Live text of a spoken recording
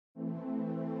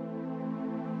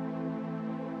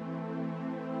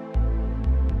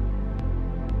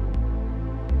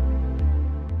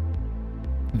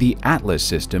The Atlas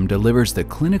system delivers the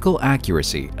clinical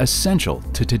accuracy essential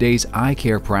to today's eye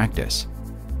care practice,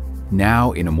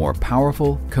 now in a more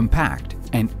powerful, compact,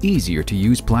 and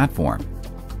easier-to-use platform.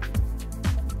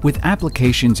 With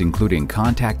applications including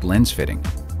contact lens fitting,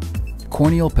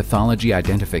 corneal pathology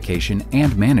identification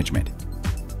and management,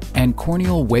 and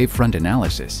corneal wavefront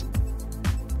analysis,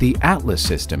 the Atlas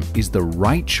system is the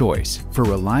right choice for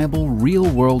reliable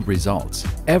real-world results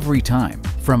every time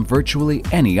from virtually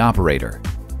any operator.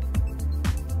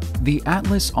 The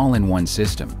Atlas all-in-one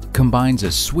system combines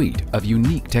a suite of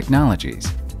unique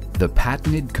technologies: the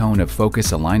patented cone of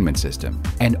focus alignment system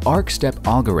and arc step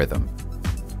algorithm,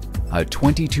 a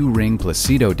 22-ring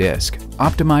Placido disc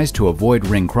optimized to avoid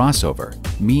ring crossover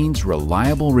means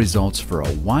reliable results for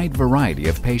a wide variety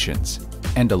of patients,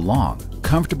 and a long,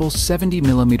 comfortable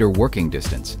 70mm working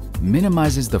distance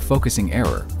minimizes the focusing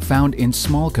error found in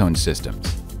small cone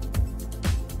systems.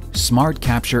 Smart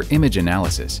Capture image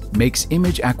analysis makes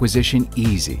image acquisition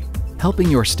easy, helping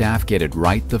your staff get it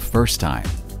right the first time.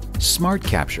 Smart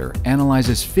Capture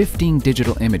analyzes 15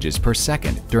 digital images per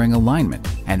second during alignment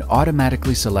and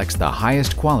automatically selects the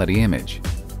highest quality image.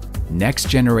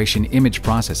 Next-generation image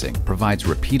processing provides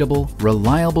repeatable,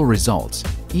 reliable results,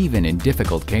 even in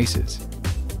difficult cases.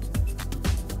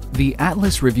 The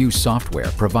Atlas Review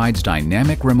software provides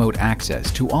dynamic remote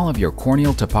access to all of your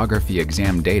corneal topography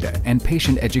exam data and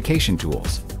patient education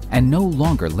tools, and no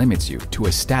longer limits you to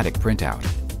a static printout.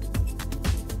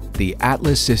 The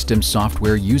Atlas System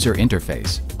software user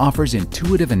interface offers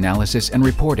intuitive analysis and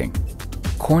reporting.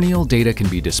 Corneal data can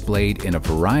be displayed in a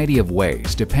variety of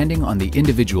ways depending on the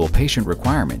individual patient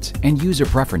requirements and user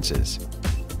preferences.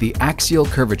 The axial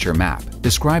curvature map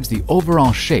describes the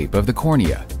overall shape of the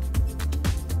cornea.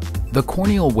 The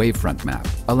corneal wavefront map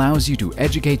allows you to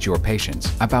educate your patients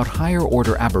about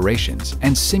higher-order aberrations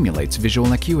and simulates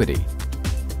visual acuity.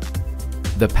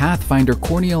 The PathFinder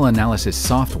corneal analysis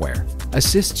software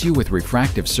assists you with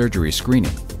refractive surgery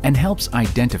screening and helps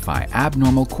identify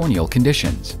abnormal corneal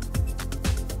conditions.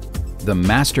 The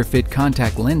MasterFit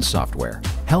contact lens software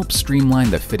helps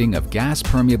streamline the fitting of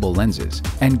gas-permeable lenses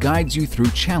and guides you through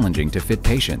challenging-to-fit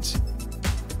patients.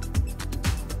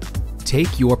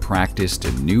 Take your practice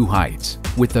to new heights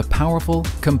with the powerful,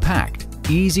 compact,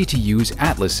 easy-to-use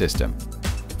Atlas system.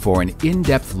 For an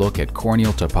in-depth look at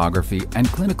corneal topography and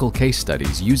clinical case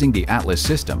studies using the Atlas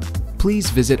system, please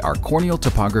visit our Corneal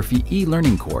Topography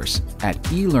e-learning course at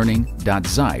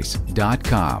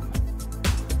elearning.zeiss.com.